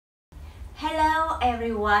Hello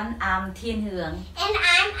everyone, I'm Thiên Hương. And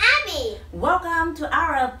I'm Abi. Welcome to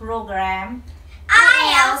our program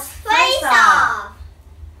IELTS Face Off.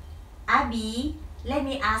 Abi, let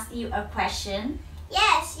me ask you a question.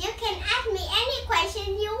 Yes, you can ask me any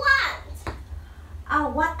question you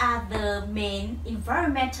want. What are the main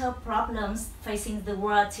environmental problems facing the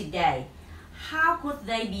world today? How could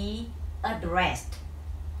they be addressed?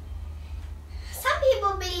 Some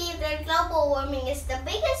people believe that global warming is the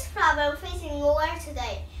biggest problem facing the world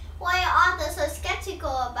today, while others are skeptical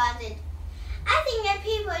about it. I think that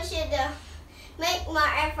people should make more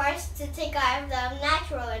efforts to take care of the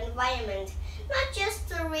natural environment, not just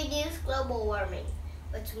to reduce global warming,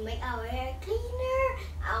 but to make our air cleaner,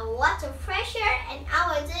 our water fresher, and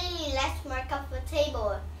our daily lives more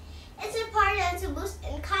comfortable. It's important to boost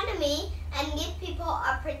the economy and give people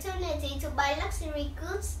opportunity to buy luxury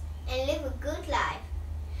goods and live a good life.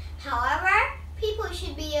 However, people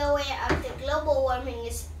should be aware of the global warming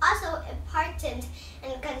is also important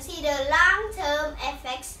and consider long-term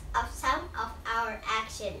effects of some of our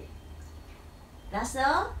actions. That's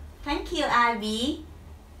all. Thank you, Abi.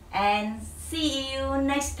 And see you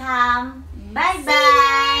next time. Bye bye.